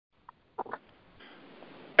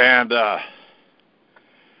And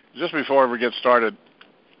just before we get started,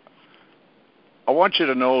 I want you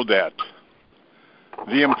to know that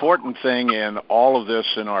the important thing in all of this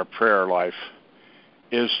in our prayer life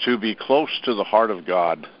is to be close to the heart of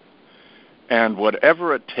God. And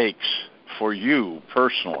whatever it takes for you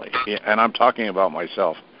personally, and I'm talking about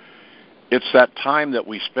myself, it's that time that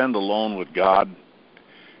we spend alone with God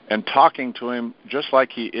and talking to Him just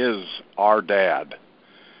like He is our dad.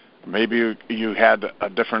 Maybe you had a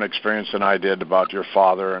different experience than I did about your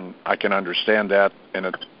father, and I can understand that,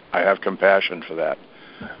 and I have compassion for that.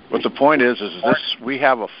 But the point is this: we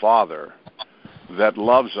have a Father that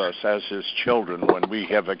loves us as His children. When we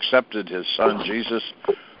have accepted His Son Jesus,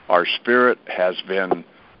 our spirit has been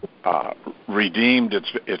redeemed.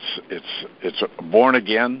 It's born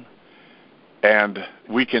again, and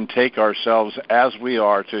we can take ourselves as we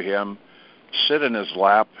are to Him, sit in His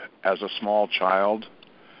lap as a small child,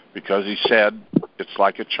 because He said it's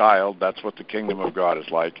like a child. That's what the kingdom of God is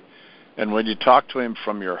like. And when you talk to Him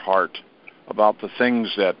from your heart about the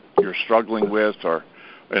things that you're struggling with or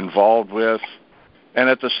involved with, and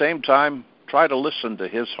at the same time try to listen to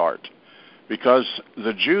His heart, because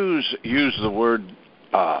the Jews use the word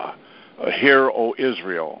hear, O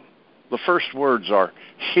Israel. The first words are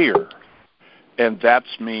hear, and that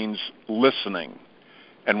means listening.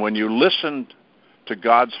 And when you listen to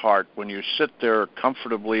God's heart, when you sit there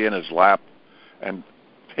comfortably in His lap and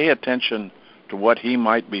pay attention to what He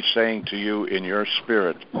might be saying to you in your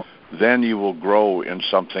spirit, then you will grow in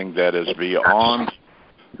something that is beyond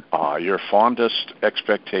your fondest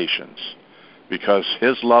expectations, because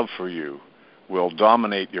His love for you will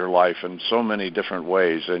dominate your life in so many different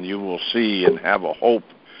ways, and you will see and have a hope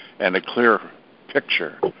and a clear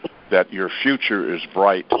picture that your future is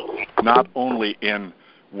bright, not only in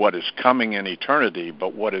what is coming in eternity,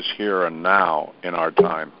 but what is here and now in our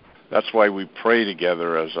time. That's why we pray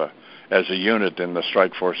together as a unit in the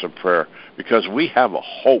Strike Force of Prayer, because we have a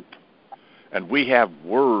hope, and we have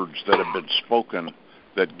words that have been spoken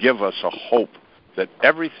that give us a hope that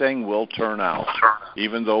everything will turn out,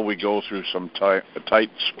 even though we go through some tight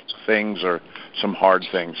things or some hard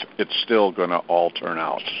things. It's still going to all turn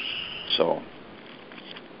out. So,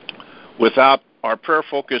 with that, our prayer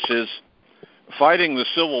focus is fighting the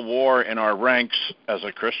civil war in our ranks as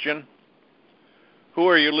a Christian. Who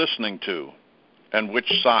are you listening to, and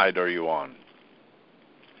which side are you on?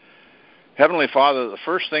 Heavenly Father, the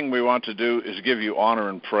first thing we want to do is give you honor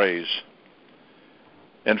and praise.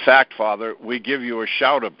 In fact, Father, we give you a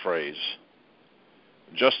shout of praise.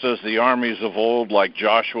 Just as the armies of old, like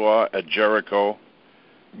Joshua at Jericho,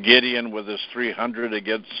 Gideon with his 300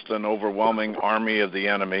 against an overwhelming army of the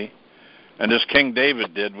enemy, and as King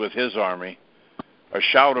David did with his army, a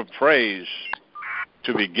shout of praise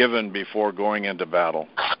to be given before going into battle.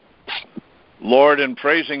 Lord, in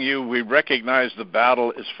praising you, we recognize the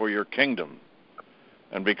battle is for your kingdom.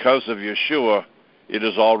 And because of Yeshuah, it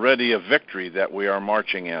is already a victory that we are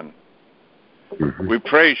marching in. We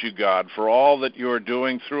praise you, God, for all that you are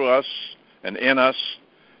doing through us and in us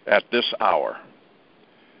at this hour.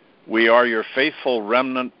 We are your faithful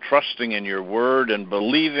remnant, trusting in your word and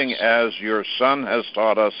believing as your Son has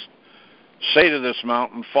taught us. Say to this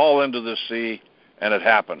mountain, fall into the sea, and it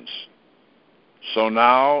happens. So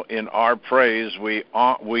now, in our praise, we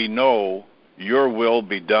know your will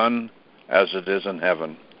be done as it is in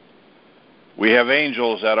heaven. We have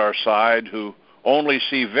angels at our side who only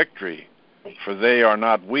see victory, for they are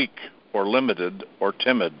not weak or limited or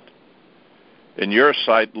timid. In your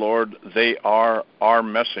sight, Lord, they are our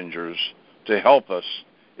messengers to help us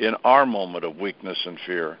in our moment of weakness and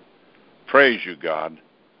fear. Praise you, God.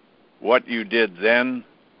 What you did then,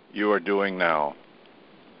 you are doing now.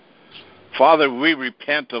 Father, we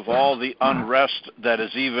repent of all the unrest that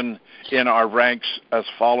is even in our ranks as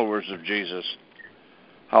followers of Jesus.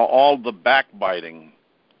 How all the backbiting,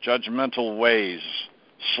 judgmental ways,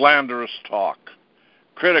 slanderous talk,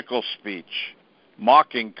 critical speech,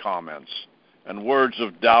 mocking comments, and words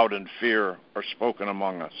of doubt and fear are spoken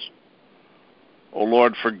among us. O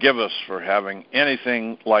Lord, forgive us for having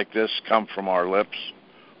anything like this come from our lips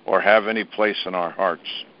or have any place in our hearts.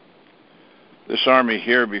 This army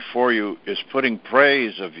here before you is putting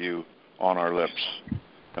praise of you on our lips,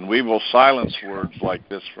 and we will silence words like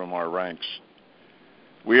this from our ranks.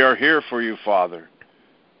 We are here for you, Father.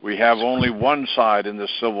 We have only one side in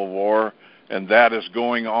this civil war, and that is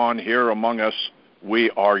going on here among us.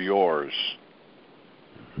 We are yours.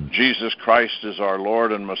 Jesus Christ is our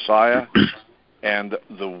Lord and Messiah, and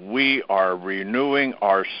we are renewing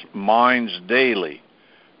our minds daily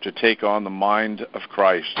to take on the mind of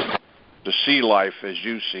Christ, to see life as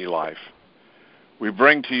you see life. We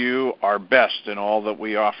bring to you our best in all that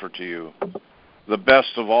we offer to you, the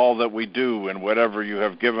best of all that we do in whatever you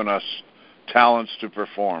have given us talents to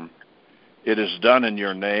perform. It is done in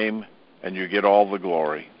your name, and you get all the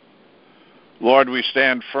glory. Lord, we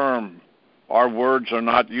stand firm. Our words are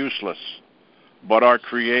not useless, but are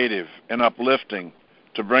creative and uplifting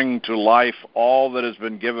to bring to life all that has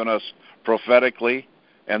been given us prophetically,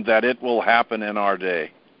 and that it will happen in our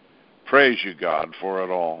day. Praise you, God, for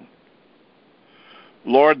it all.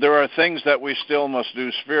 Lord, there are things that we still must do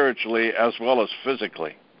spiritually as well as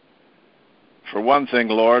physically. For one thing,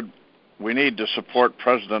 Lord, we need to support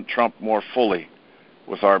President Trump more fully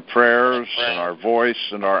with our prayers and our voice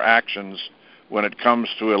and our actions when it comes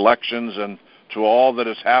to elections and to all that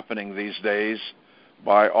is happening these days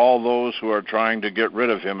by all those who are trying to get rid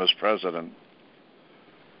of him as president.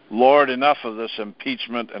 Lord, enough of this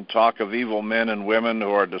impeachment and talk of evil men and women who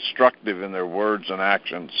are destructive in their words and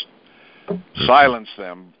actions. Silence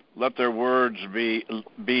them. Let their words be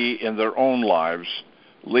in their own lives,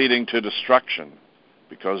 leading to destruction,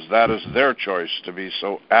 because that is their choice to be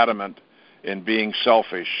so adamant in being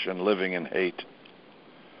selfish and living in hate.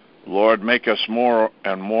 Lord, make us more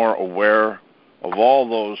and more aware of all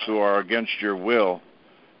those who are against your will,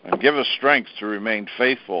 and give us strength to remain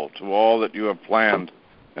faithful to all that you have planned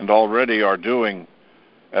and already are doing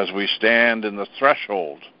as we stand in the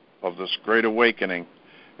threshold of this great awakening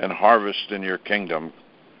and harvest in your kingdom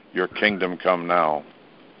come now.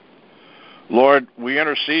 Lord, we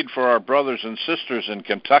intercede for our brothers and sisters in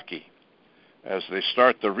Kentucky as they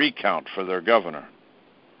start the recount for their governor.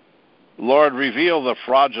 Lord, reveal the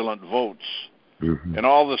fraudulent votes and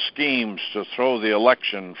all the schemes to throw the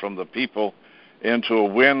election from the people into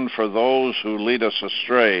a win for those who lead us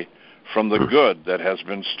astray from the good that has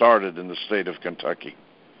been started in the state of Kentucky.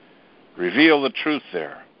 Reveal the truth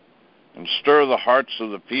there and stir the hearts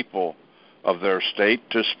of the people of their state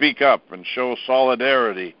to speak up and show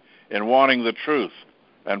solidarity in wanting the truth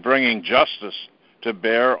and bringing justice to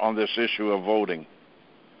bear on this issue of voting.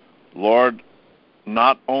 Lord,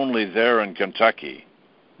 not only there in Kentucky,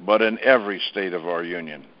 but in every state of our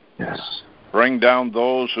union. Yes. Bring down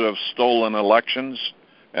those who have stolen elections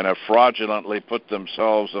and have fraudulently put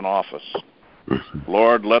themselves in office.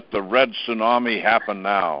 Lord, let the red tsunami happen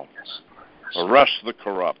now. Arrest the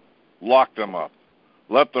corrupt. Lock them up.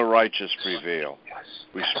 Let the righteous prevail.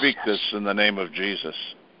 We speak this in the name of Jesus.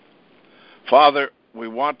 Father, we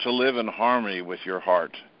want to live in harmony with your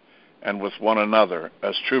heart and with one another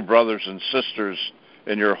as true brothers and sisters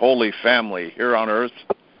in your holy family here on earth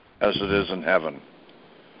as it is in heaven.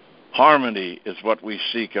 Harmony is what we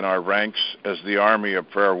seek in our ranks as the army of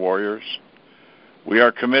prayer warriors. We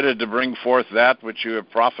are committed to bring forth that which you have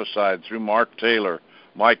prophesied through Mark Taylor,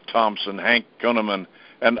 Mike Thompson, Hank Gunneman,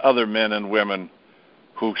 and other men and women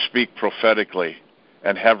who speak prophetically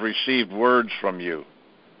and have received words from you.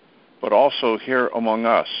 But also here among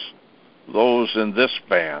us, those in this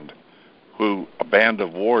band, a band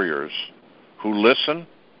of warriors, who listen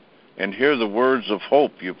and hear the words of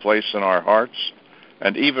hope you place in our hearts,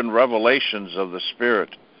 and even revelations of the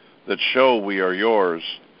Spirit that show we are yours,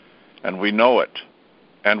 and we know it,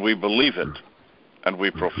 and we believe it, and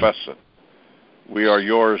we profess it. We are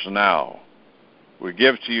yours now. We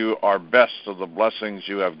give to you our best of the blessings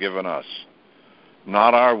you have given us.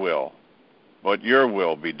 Not our will, but your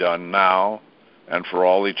will be done now and for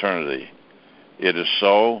all eternity. It is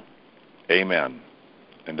so. Amen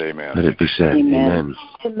and amen. Let it be said. Amen.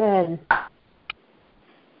 Amen.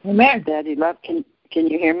 Amen. Daddy love, can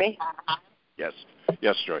you hear me? Yes.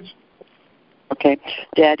 Yes, Joyce. Okay.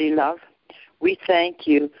 Daddy love, we thank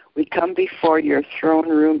you. We come before your throne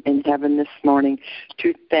room in heaven this morning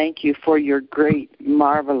to thank you for your great,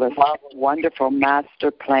 marvelous, wonderful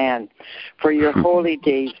master plan, for your holy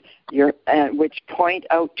days, which point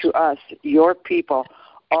out to us, your people,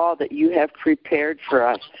 all that you have prepared for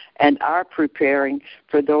us and are preparing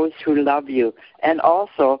for those who love you. And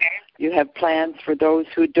also, you have plans for those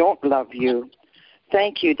who don't love you.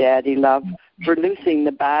 Thank you, Daddy love, for loosing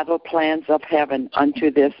the battle plans of heaven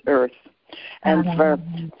unto this earth. And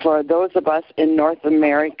for those of us in North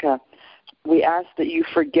America, we ask that you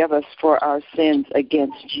forgive us for our sins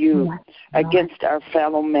against you, against our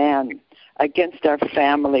fellow man, against our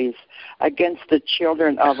families, against the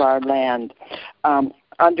children of our land,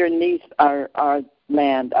 underneath our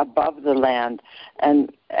land, above the land,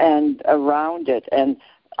 and around it, and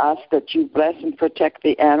ask that you bless and protect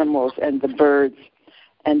the animals and the birds.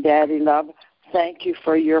 And Daddy love, thank you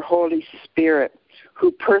for your Holy Spirit,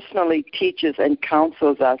 who personally teaches and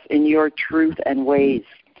counsels us in your truth and ways.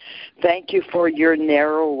 Thank you for your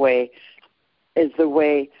narrow way is the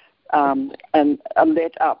way and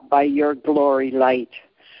lit up by your glory light.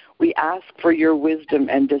 We ask for your wisdom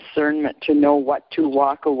and discernment to know what to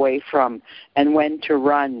walk away from and when to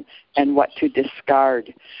run and what to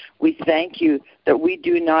discard. We thank you that we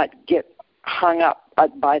do not get hung up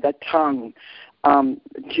by the tongue,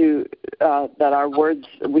 that our words,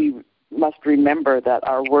 we must remember that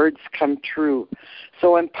our words come true.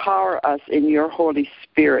 So empower us in your Holy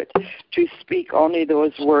Spirit to speak only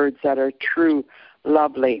those words that are true,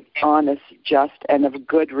 lovely, honest, just, and of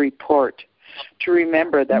good report. To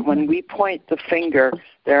remember that when we point the finger,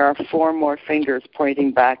 there are 4 more fingers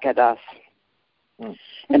pointing back at us.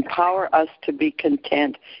 Empower us to be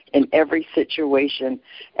content in every situation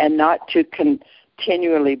and not to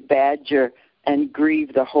continually badger and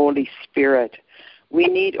grieve the Holy Spirit. We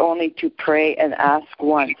need only to pray and ask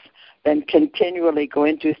once, then continually go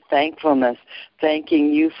into thankfulness,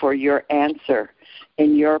 thanking you for your answer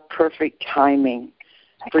in your perfect timing.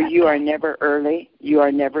 For you are never early, you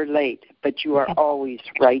are never late, but you are always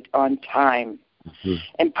right on time. Mm-hmm.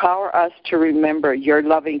 Empower us to remember your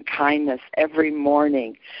loving kindness every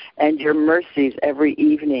morning and your mercies every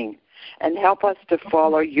evening. And help us to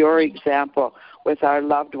follow your example with our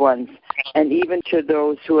loved ones and even to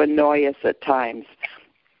those who annoy us at times.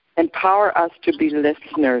 Empower us to be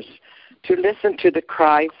listeners, to listen to the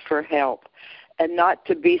cries for help, and not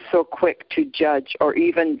to be so quick to judge or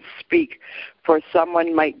even speak, for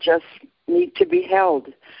someone might just need to be held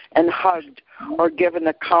and hugged or given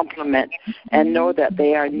a compliment and know that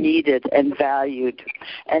they are needed and valued.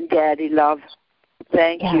 And Daddy love,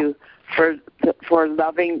 thank you for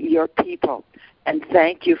loving your people, and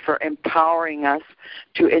thank you for empowering us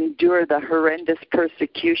to endure the horrendous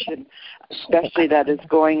persecution, especially that is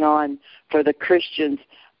going on for the Christians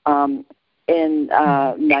in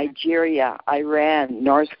Nigeria, Iran,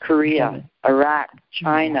 North Korea, Iraq,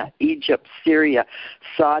 China, Egypt, Syria,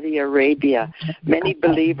 Saudi Arabia. Many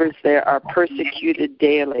believers there are persecuted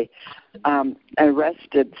daily,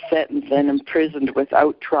 arrested, sentenced, and imprisoned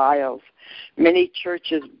without trials. Many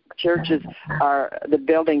churches are, the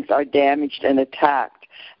buildings are damaged and attacked,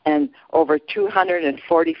 and over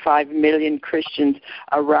 245 million Christians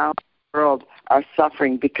around the world are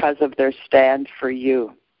suffering because of their stand for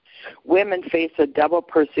you. Women face a double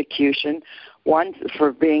persecution, one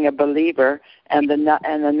for being a believer and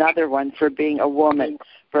another one for being a woman.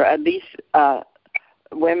 For at least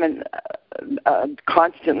women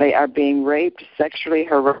constantly are being raped, sexually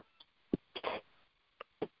harassed.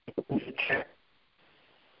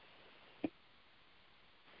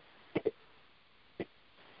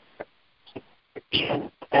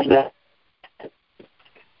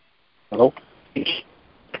 Hello?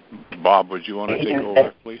 Bob, would you want to take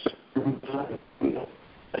over, please?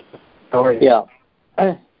 Yeah.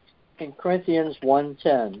 In Corinthians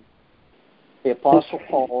 1:10, the Apostle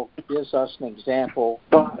Paul gives us an example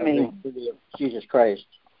of the activity of Jesus Christ.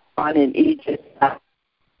 On in Egypt.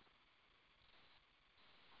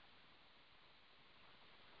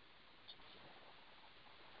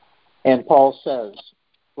 And Paul says,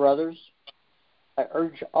 brothers, I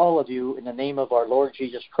urge all of you in the name of our Lord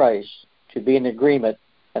Jesus Christ to be in agreement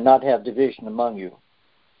and not have division among you,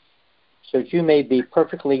 so that you may be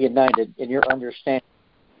perfectly united in your understanding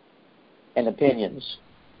and opinions.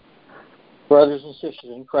 Brothers and sisters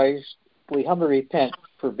in Christ, we humbly repent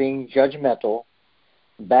for being judgmental,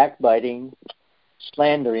 backbiting,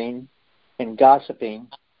 slandering, and gossiping,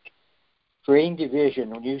 creating division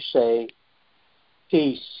when you say,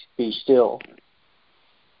 peace, be still.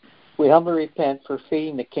 We humbly repent for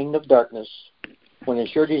feeding the kingdom of darkness when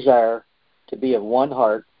it's your desire to be of one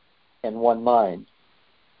heart and one mind.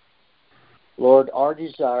 Lord, our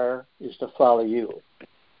desire is to follow you.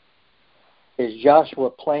 As Joshua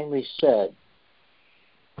plainly said,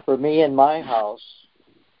 for me and my house,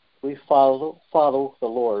 we follow the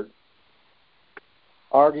Lord.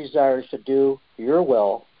 Our desire is to do your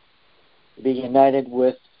will, to be united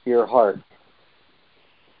with your heart.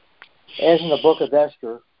 As in the book of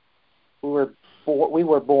Esther, we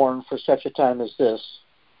were born for such a time as this,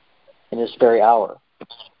 in this very hour.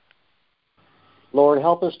 Lord,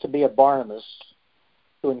 help us to be a Barnabas,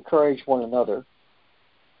 to encourage one another,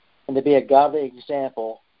 and to be a godly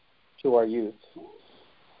example to our youth.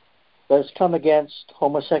 Let us come against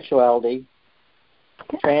homosexuality,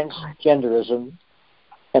 transgenderism,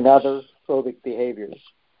 and other phobic behaviors.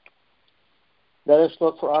 Let us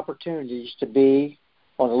look for opportunities to be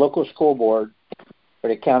on the local school board or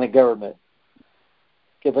the county government.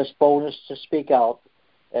 Give us boldness to speak out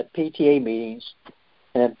at PTA meetings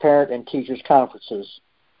and at parent and teachers' conferences.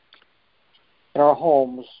 In our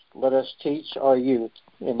homes, let us teach our youth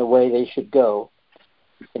in the way they should go,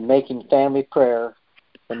 in making family prayer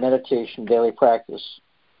and meditation daily practice.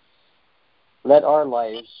 Let our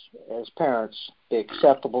lives as parents be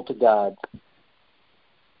acceptable to God.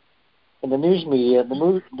 In the news media,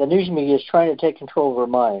 the news media is trying to take control of our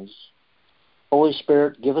minds. Holy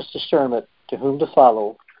Spirit, give us discernment to whom to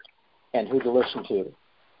follow and who to listen to.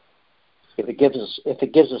 If it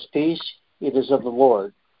gives us peace, it is of the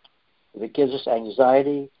Lord. If it gives us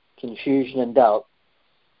anxiety, confusion, and doubt,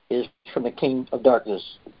 it is from the king of darkness.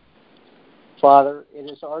 Father, it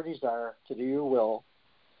is our desire to do your will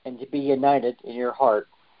and to be united in your heart.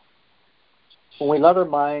 When we let our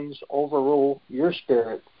minds overrule your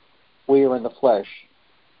spirit, we are in the flesh.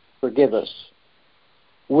 Forgive us.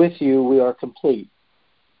 With you, we are complete.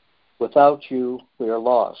 Without you, we are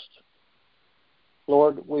lost.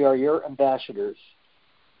 Lord, we are your ambassadors.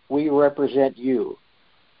 We represent you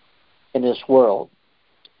in this world.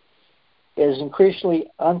 It is increasingly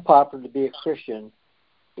unpopular to be a Christian,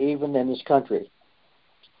 even in this country.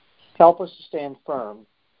 Help us to stand firm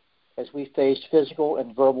as we face physical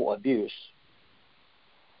and verbal abuse.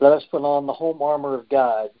 Let us put on the whole armor of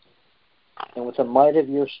God, and with the might of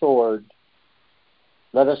your sword,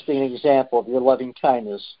 let us be an example of your loving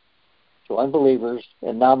kindness to unbelievers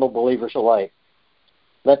and non-believers alike.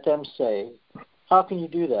 Let them say, how can you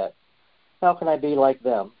do that? How can I be like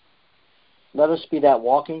them? Let us be that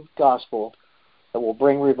walking gospel that will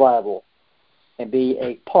bring revival and be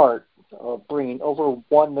a part of bringing over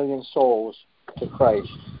 1 million souls to Christ.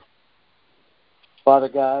 Father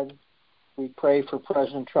God, we pray for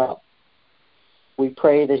President Trump. We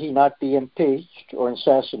pray that he not be impeached or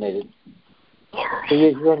assassinated. He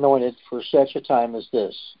is your anointed for such a time as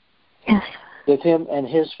this. Yes. Give him and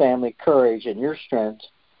his family courage and your strength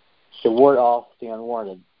to ward off the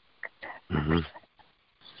unwanted. Mm-hmm.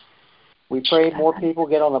 We pray more people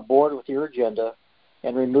get on the board with your agenda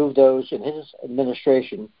and remove those in his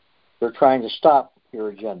administration who are trying to stop your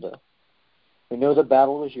agenda. We know the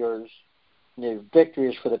battle is yours, and the victory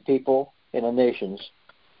is for the people and the nations.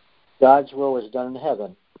 God's will is done in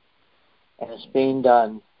heaven, and it's being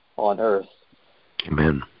done on earth.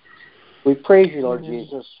 Amen. We praise you, Lord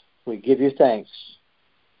Jesus. We give you thanks.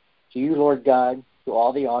 To you, Lord God, to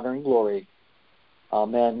all the honor and glory.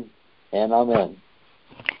 Amen and amen.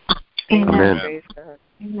 Amen.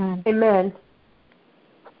 Amen. Amen.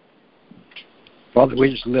 Father,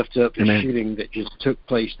 we just lift up the shooting that just took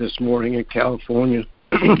place this morning in California.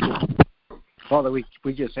 Father, we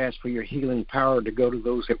just ask for your healing power to go to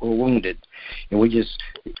those that were wounded. And we just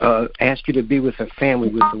ask you to be with the family,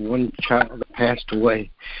 with the one child that passed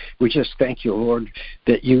away. We just thank you, Lord,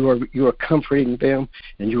 that you are comforting them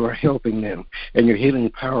and you are helping them. And your healing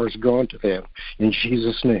power has gone to them. In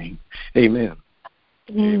Jesus' name, amen.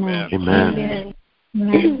 Amen. Amen. Amen.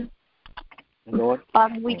 Amen. Lord,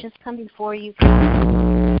 Father, we just come before you,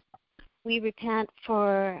 God. We repent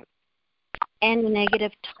for any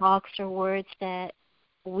negative talks or words that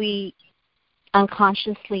we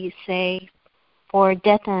unconsciously say, for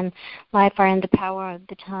death and life are in the power of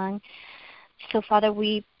the tongue. So, Father,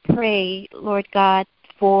 we pray, Lord God,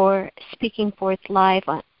 for speaking forth life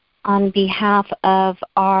on behalf of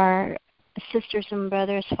our sisters and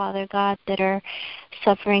brothers, Father God, that are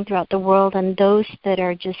suffering throughout the world, and those that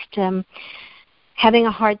are just having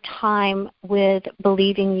a hard time with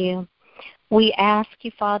believing you. We ask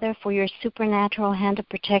you, Father, for your supernatural hand of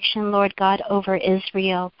protection, Lord God, over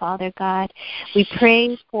Israel, Father God. We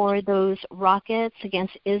pray for those rockets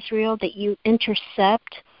against Israel that you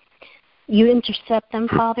intercept them,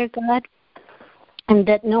 Father God, and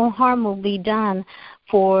that no harm will be done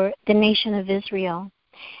for the nation of Israel.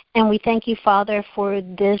 And we thank you, Father, for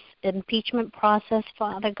this impeachment process,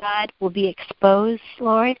 Father God, will be exposed,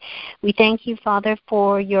 Lord. We thank you, Father,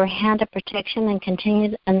 for your hand of protection and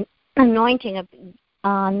continued anointing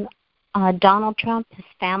on Donald Trump, his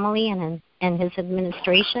family, and his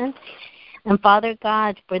administration. And, Father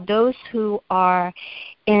God, for those who are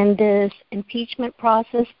in this impeachment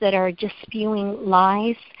process that are just spewing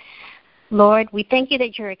lies, Lord, we thank you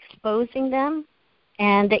that you're exposing them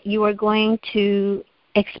and that you are going to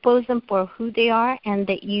expose them for who they are, and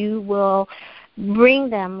that you will bring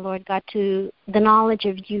them, Lord God, to the knowledge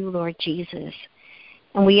of you, Lord Jesus.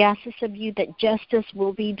 And we ask this of you, that justice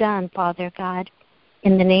will be done, Father God.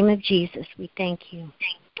 In the name of Jesus, we thank you.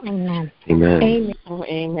 Amen. Amen. Amen.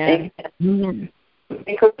 Amen. Amen.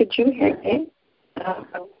 Michael, could you hear me?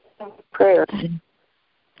 Prayer. Can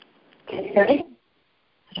you hear me?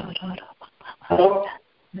 Hello?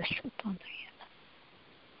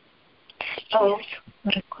 Oh.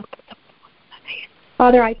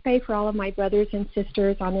 Father, I pray for all of my brothers and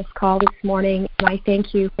sisters on this call this morning, and I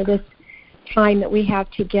thank you for this time that we have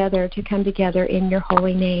together to come together in your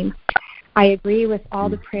holy name. I agree with all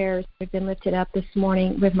the prayers that have been lifted up this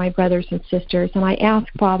morning with my brothers and sisters, and I ask,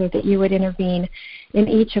 Father, that you would intervene in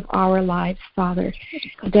each of our lives, Father,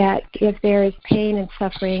 that if there is pain and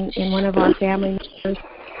suffering in one of our family members,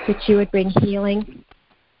 that you would bring healing.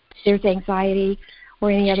 If there's anxiety or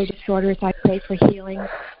any other disorders, I pray for healing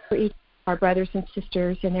for each of our brothers and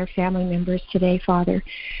sisters and their family members today, Father.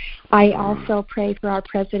 I also pray for our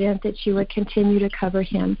president that you would continue to cover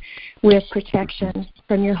him with protection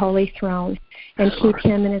from your holy throne and keep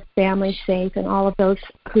him and his family safe, and all of those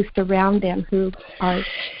who surround them, whose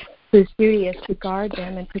duty is to guard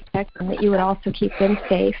them and protect them, that you would also keep them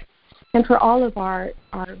safe. And for all of our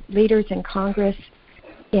leaders in Congress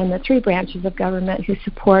in the three branches of government who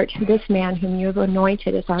support this man whom you have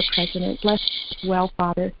anointed as our president, bless them well,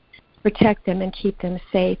 Father. Protect them and keep them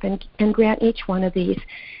safe, and grant each one of these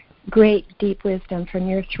great, deep wisdom from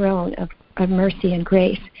your throne of mercy and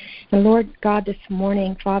grace. And Lord God, this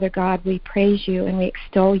morning, Father God, we praise you and we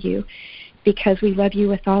extol you because we love you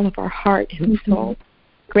with all of our heart and soul.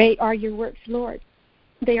 Great are your works, Lord.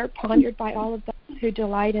 They are pondered by all of those who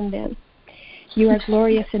delight in them. You are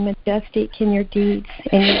glorious and majestic in your deeds,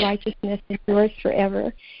 and your righteousness endures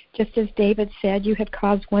forever. Just as David said, you have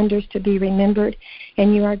caused wonders to be remembered,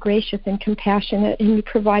 and you are gracious and compassionate, and you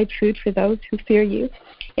provide food for those who fear you,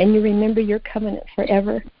 and you remember your covenant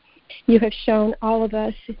forever. You have shown all of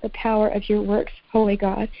us the power of your works, Holy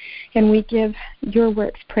God, and we give your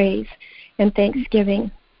works praise and thanksgiving.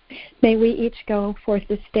 May we each go forth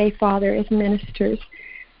this day, Father, as ministers,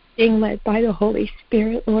 being led by the Holy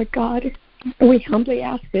Spirit, Lord God. We humbly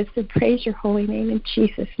ask this and praise your holy name in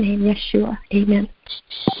Jesus' name, Yeshuah. Amen.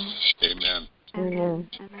 Amen. Amen.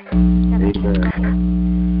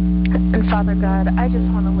 And Father God, I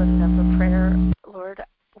just want to lift up a prayer, Lord.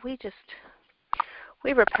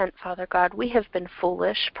 We repent, Father God. We have been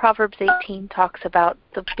foolish. Proverbs 18 talks about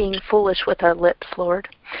the being foolish with our lips, Lord,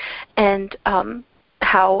 and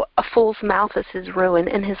how a fool's mouth is his ruin,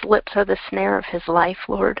 and his lips are the snare of his life,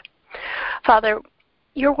 Lord. Father,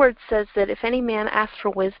 your word says that if any man asks for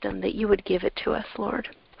wisdom, that you would give it to us, Lord.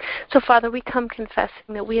 So, Father, we come confessing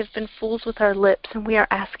that we have been fools with our lips, and we are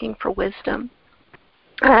asking for wisdom.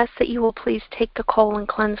 I ask that you will please take the coal and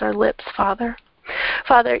cleanse our lips, Father.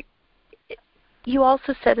 Father, you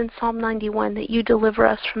also said in Psalm 91 that you deliver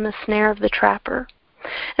us from the snare of the trapper.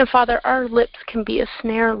 And, Father, our lips can be a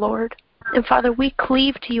snare, Lord. And, Father, we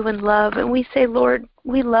cleave to you in love, and we say, Lord,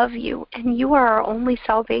 we love you, and you are our only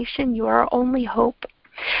salvation. You are our only hope.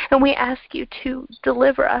 And we ask you to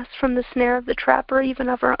deliver us from the snare of the trapper, even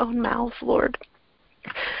of our own mouths, Lord.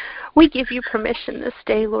 We give you permission this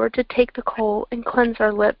day, Lord, to take the coal and cleanse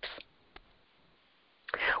our lips.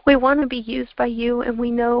 We want to be used by you, and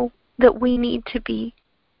we know that we need to be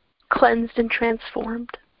cleansed and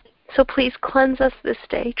transformed. So please cleanse us this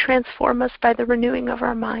day. Transform us by the renewing of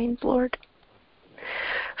our minds, Lord.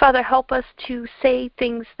 Father, help us to say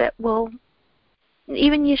things that will,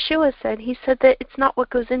 even Yeshuah said, he said that it's not what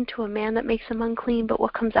goes into a man that makes him unclean, but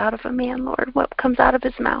what comes out of a man, Lord, what comes out of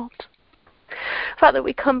his mouth. Father,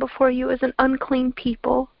 we come before you as an unclean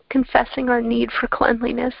people, confessing our need for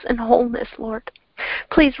cleanliness and wholeness, Lord.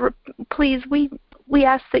 Please, we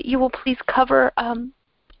ask that you will please cover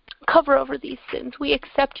over these sins. We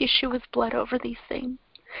accept Yeshua's blood over these things.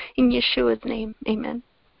 In Yeshua's name, amen.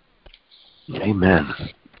 Amen.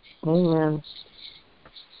 Amen.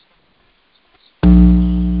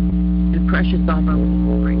 And precious Abba,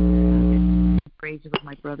 we praise with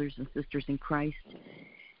my brothers and sisters in Christ.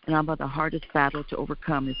 And Abba, the hardest battle to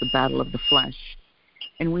overcome is the battle of the flesh.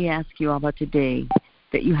 And we ask you, Abba, today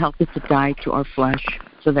that you help us to die to our flesh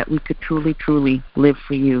so that we could truly, truly live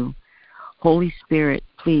for you. Holy Spirit,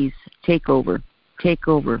 please take over. Take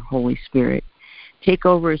over, Holy Spirit. Take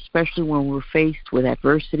over, especially when we're faced with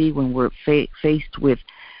adversity, when we're faced with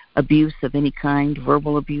abuse of any kind,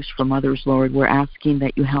 verbal abuse from others, Lord. We're asking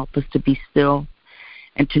that you help us to be still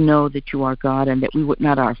and to know that you are God, and that we would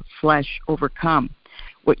not our flesh overcome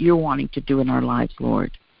what you're wanting to do in our lives,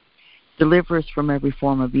 Lord. Deliver us from every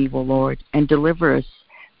form of evil, Lord, and deliver us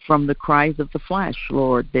from the cries of the flesh,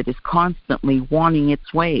 Lord, that is constantly wanting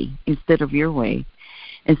its way instead of your way.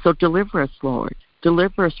 And so deliver us, Lord.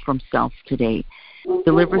 Deliver us from self today.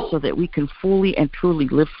 Deliver us so that we can fully and truly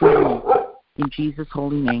live for you. In Jesus'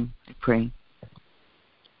 holy name, I pray.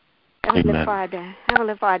 Heavenly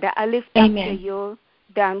Father, I lift up to you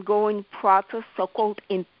the ongoing process, so-called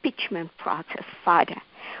impeachment process, Father.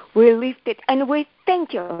 We lift it and we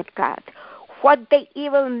thank you, Lord God. What the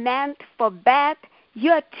evil meant for bad,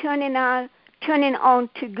 you are turning on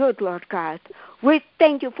to good, Lord God. We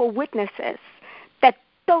thank you for witnesses that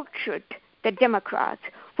tortured the Democrats.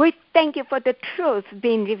 We thank you for the truth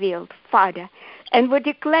being revealed, Father. And we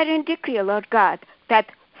declare and decree, Lord God, that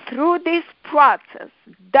through this process,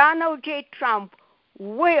 Donald J. Trump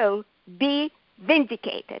will be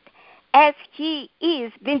vindicated. As he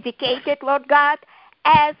is vindicated, Lord God,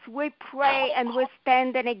 as we pray and we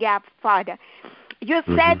stand in a gap, Father. You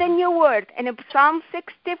said in your word, in Psalm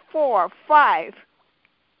 64:5,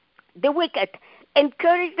 the wicked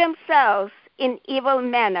encourage themselves in evil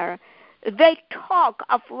manner. They talk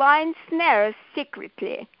of lying snares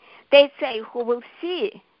secretly. They say, who will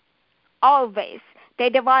see? Always they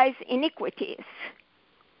devise iniquities.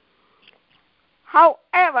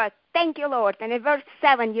 However, thank you, Lord. And in verse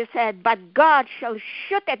 7 you said, but God shall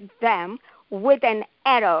shoot at them with an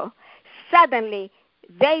arrow. Suddenly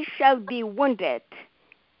they shall be wounded.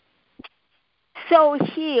 So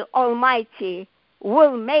he, Almighty,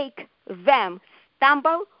 will make them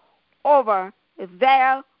stumble over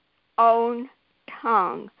their own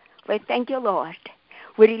tongue. We thank you, Lord.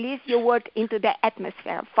 We release your word into the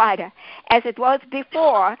atmosphere, Father, as it was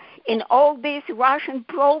before in all this Russian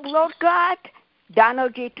probe, Lord God.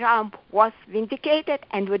 Donald J. Trump was vindicated,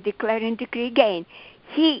 and we declare and decree again,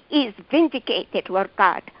 he is vindicated, Lord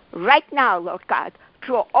God, right now, Lord God,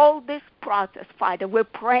 through all this process, Father. We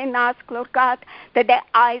pray and ask, Lord God, that the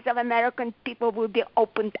eyes of American people will be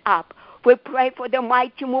opened up. We pray for the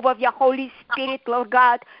mighty move of your Holy Spirit, Lord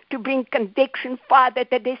God, to bring conviction, Father,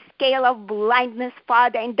 that the scale of blindness,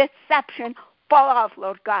 Father, and deception fall off,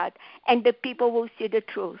 Lord God, and the people will see the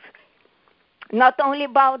truth. Not only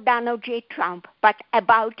about Donald J. Trump, but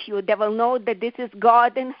about you. They will know that this is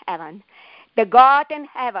God in heaven, the God in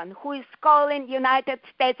heaven who is calling United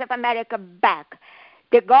States of America back.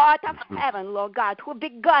 The God of heaven, Lord God, who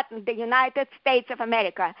begotten the United States of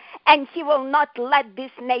America, and he will not let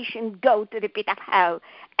this nation go to the pit of hell.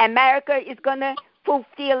 America is going to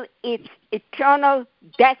fulfill its eternal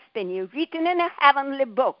destiny written in the heavenly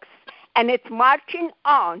books, and it's marching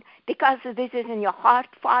on because this is in your heart,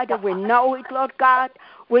 Father. We know it, Lord God.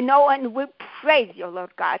 We know and we praise you,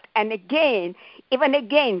 Lord God. And again, even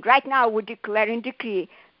again, right now we declare and decree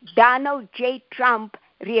Donald J. Trump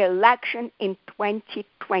re-election in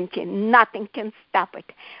 2020. Nothing can stop it.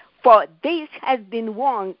 For this has been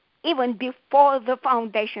won even before the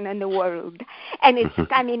foundation of the world. And it's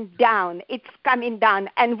coming down. It's coming down.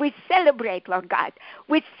 And we celebrate, Lord God.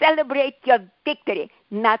 We celebrate your victory.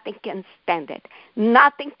 Nothing can stand it.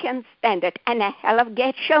 Nothing can stand it. And a hell of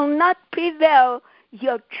gate shall not prevail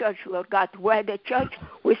your church, Lord God. Where the church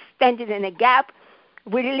was standing in a gap,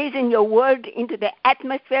 we're releasing your word into the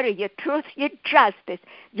atmosphere, your truth, your justice,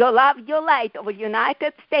 your love, your light over the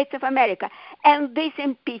United States of America. And this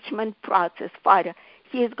impeachment process, Father,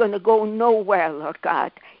 he is going to go nowhere, Lord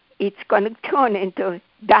God. It's going to turn into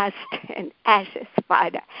dust and ashes,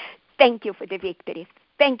 Father. Thank you for the victory.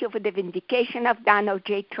 Thank you for the vindication of Donald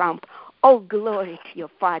J. Trump. Oh, glory to you,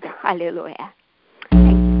 Father. Hallelujah.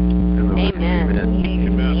 Amen.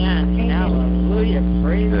 Amen. Hallelujah.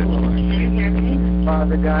 Praise the Lord.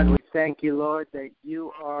 Father God, we thank you, Lord, that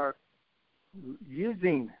you are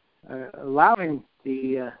allowing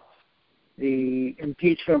the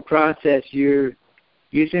impeachment process. You're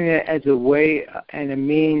using it as a way and a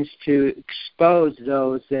means to expose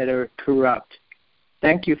those that are corrupt.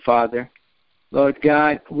 Thank you, Father. Lord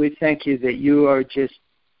God, we thank you that you are just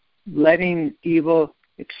letting evil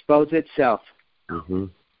expose itself.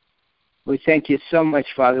 We thank you so much,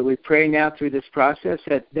 Father. We pray now through this process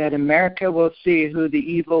that America will see who the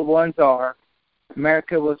evil ones are.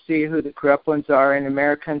 America will see who the corrupt ones are, and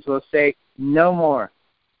Americans will say, no more.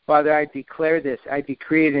 Father, I declare this. I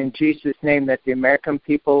decree it in Jesus' name that the American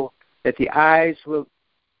people, that their eyes will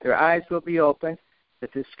be opened,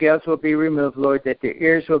 that the scales will be removed, Lord, that their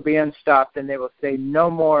ears will be unstopped, and they will say,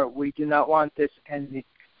 no more, we do not want this, and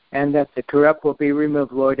that the corrupt will be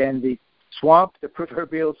removed, Lord, and the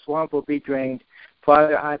proverbial swamp will be drained.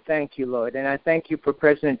 Father, I thank you, Lord. And I thank you for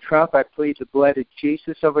President Trump. I plead the blood of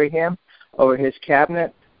Jesus over him, over his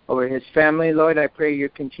cabinet, over his family, Lord. I pray your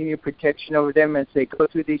continued protection over them as they go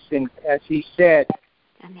through these things. As he said,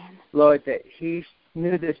 Amen. Lord, that he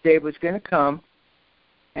knew this day was going to come,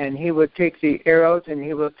 and he will take the arrows and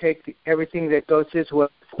he will take everything that goes his way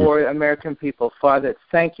for American people. Father,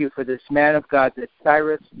 thank you for this man of God, this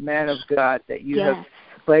Cyrus man of God that you have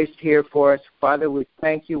placed here for us. Father, we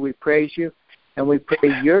thank you, we praise you, and we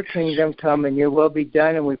pray your kingdom come and your will be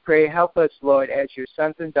done, and we pray help us, Lord, as your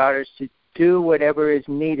sons and daughters to do whatever is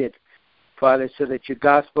needed, Father, so that your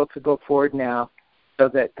gospel could go forward now, so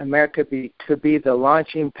that America could be the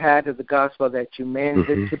launching pad of the gospel that you meant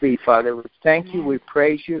it to be, Father. We thank you, we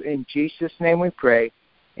praise you. In Jesus' name we pray.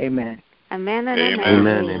 Amen. Amen and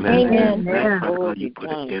Amen. Amen. Amen. Father God, you put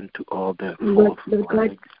an end to all the false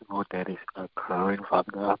flags, Lord, that is occurring,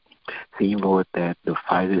 Father God. Seeing, Lord, that the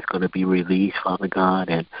fire is going to be released, Father God,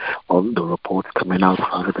 and all the reports coming out,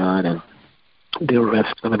 Father God, and the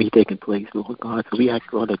arrest is going to be taking place, Lord God. So we ask,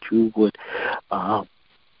 Lord, that you would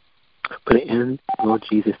put an end, Lord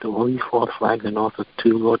Jesus, to all these false flags, and also to,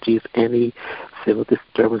 Lord Jesus, any civil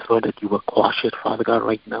disturbance, Lord, that you will quash it, Father God,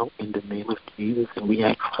 right now in the name of Jesus. And we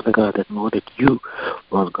ask, Father God, that, Lord, that you,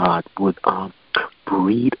 Lord God, would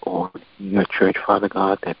breathe on your church, Father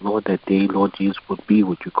God, that, Lord, that they, Lord Jesus, would be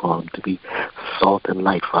what you call them to be, salt and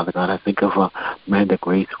light, Father God. I think of Amanda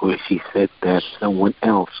Grace, where she said that someone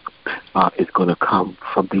else is going to come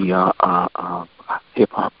from the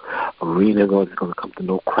hip-hop arena, Lord, is going to come to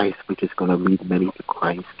know Christ, which is going to lead many to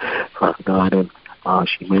Christ, Father God. And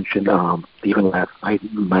she mentioned even last night,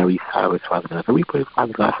 Mary Cyrus, Father God. So we pray,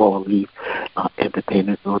 Father God, for all these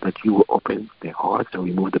entertainers, Lord, that you will open their hearts and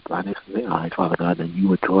remove the blindness from their eyes, Father God, and you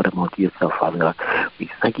will draw them onto yourself, Father God. We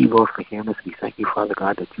thank you, Lord, for hearing us. We thank you, Father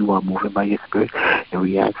God, that you are moving by your Spirit. And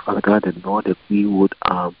we ask, Father God, that, Lord, that we would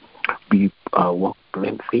walk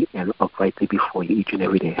blamelessly and uprightly before you each and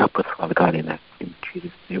every day. Help us, Father God, in that. In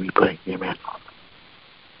Jesus' name we pray. Amen.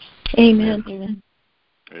 Amen. Amen.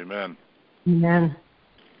 Amen. Amen.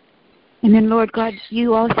 And then, Lord God,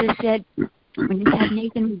 you also said, when you had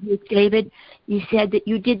Nathan rebuke David, you said that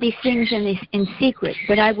you did these things in secret,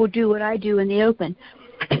 but I will do what I do in the open.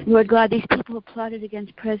 Lord God, these people have plotted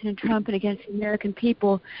against President Trump and against the American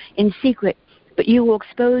people in secret, but you will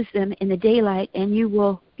expose them in the daylight, and you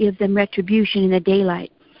will give them retribution in the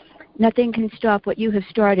daylight. Nothing can stop what you have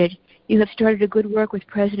started. You have started a good work with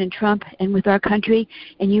President Trump and with our country,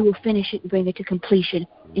 and you will finish it and bring it to completion.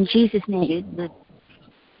 In Jesus' name.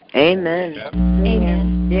 Amen.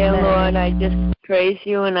 Amen. Dear Lord, I just praise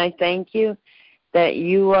you and I thank you that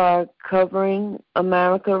you are covering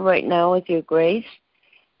America right now with your grace,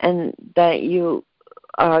 and that you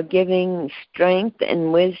are giving strength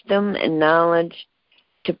and wisdom and knowledge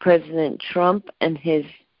to President Trump and his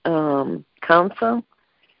council.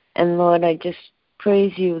 And Lord, I just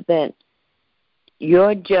praise you that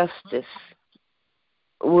your justice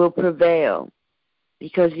will prevail,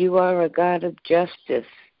 because you are a God of justice,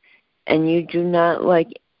 and you do not like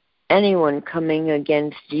anyone coming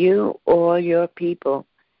against you or your people.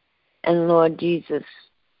 And Lord Jesus,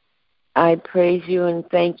 I praise you and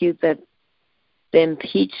thank you that the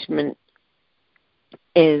impeachment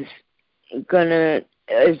is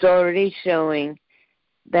already showing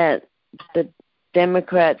that the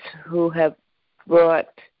Democrats who have brought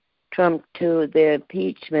Trump to the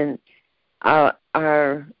impeachment are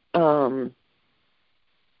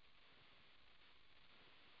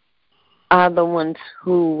the ones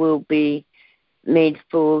who will be made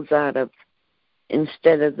fools out of,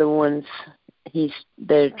 instead of the ones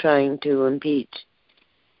they're trying to impeach.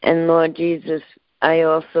 And Lord Jesus, I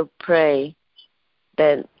also pray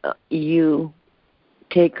that you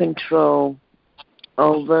take control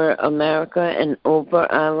over America and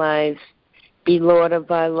over our lives. Be Lord of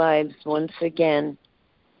our lives once again.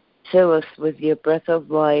 Fill us with your breath of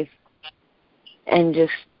life, and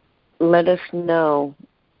just let us know,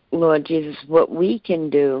 Lord Jesus, what we can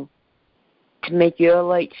do to make your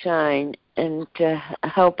light shine and to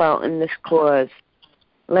help out in this cause.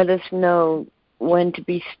 Let us know when to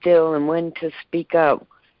be still and when to speak up.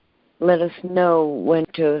 Let us know when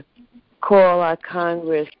to call our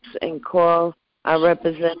Congress and call our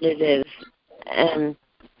representatives, and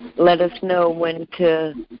let us know when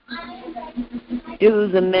to do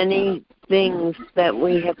the many things that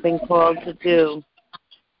we have been called to do,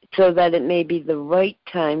 so that it may be the right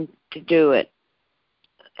time to do it.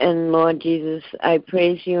 And Lord Jesus, I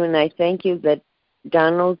praise you and I thank you that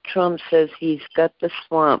Donald Trump says he's got the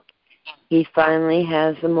swamp. He finally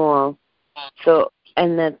has them all. So,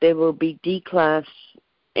 and that there will be D-class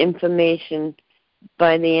information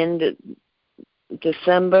by the end of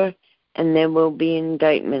December, and there will be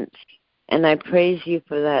indictments. And I praise you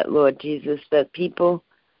for that, Lord Jesus, that people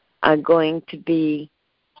are going to be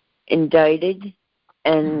indicted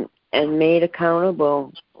and made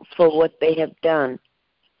accountable for what they have done.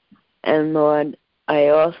 And Lord, I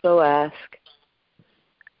also ask,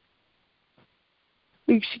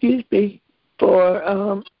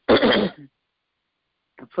 for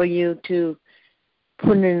for you to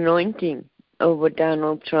put an anointing over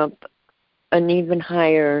Donald Trump, an even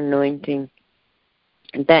higher anointing,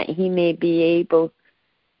 that he may be able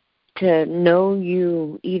to know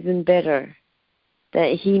you even better,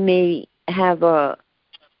 that he may have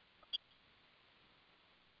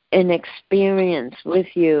an experience with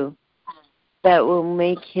you that will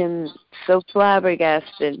make him so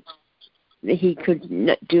flabbergasted he could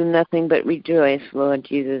do nothing but rejoice, Lord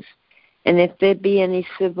Jesus. And if there be any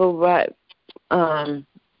civil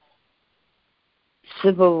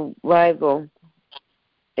rival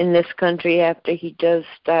in this country after he does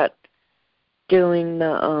start doing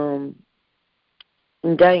the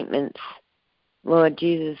indictments, Lord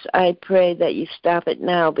Jesus, I pray that you stop it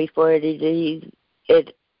now before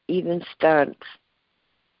it even starts,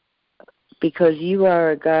 because you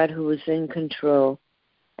are a God who is in control,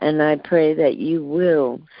 and I pray that you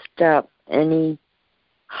will stop any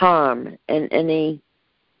harm and any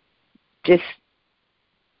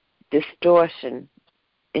distortion.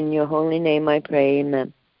 In your holy name I pray,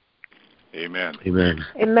 amen. Amen. Amen.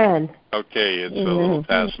 Amen. Okay, it's a little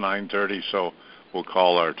past 9:30, so we'll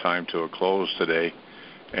call our time to a close today.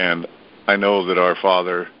 And I know that our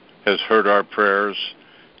Father has heard our prayers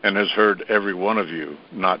and has heard every one of you,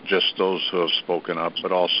 not just those who have spoken up,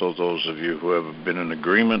 but also those of you who have been in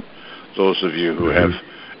agreement, those of you who have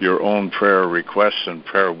your own prayer requests and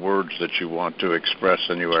prayer words that you want to express,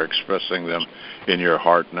 and you are expressing them in your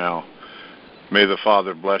heart now. May the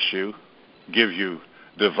Father bless you, give you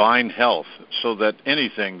divine health, so that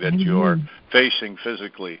anything that you are facing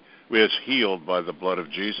physically is healed by the blood of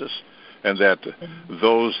Jesus, and that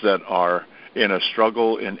those that are in a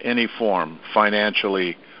struggle in any form,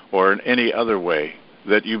 financially or in any other way,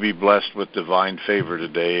 that you be blessed with divine favor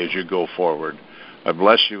today as you go forward. I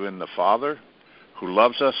bless you in the Father, who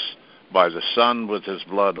loves us, by the Son with his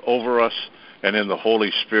blood over us, and in the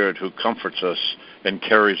Holy Spirit, who comforts us and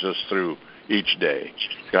carries us through each day.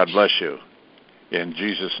 God bless you. In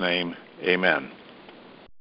Jesus' name, amen.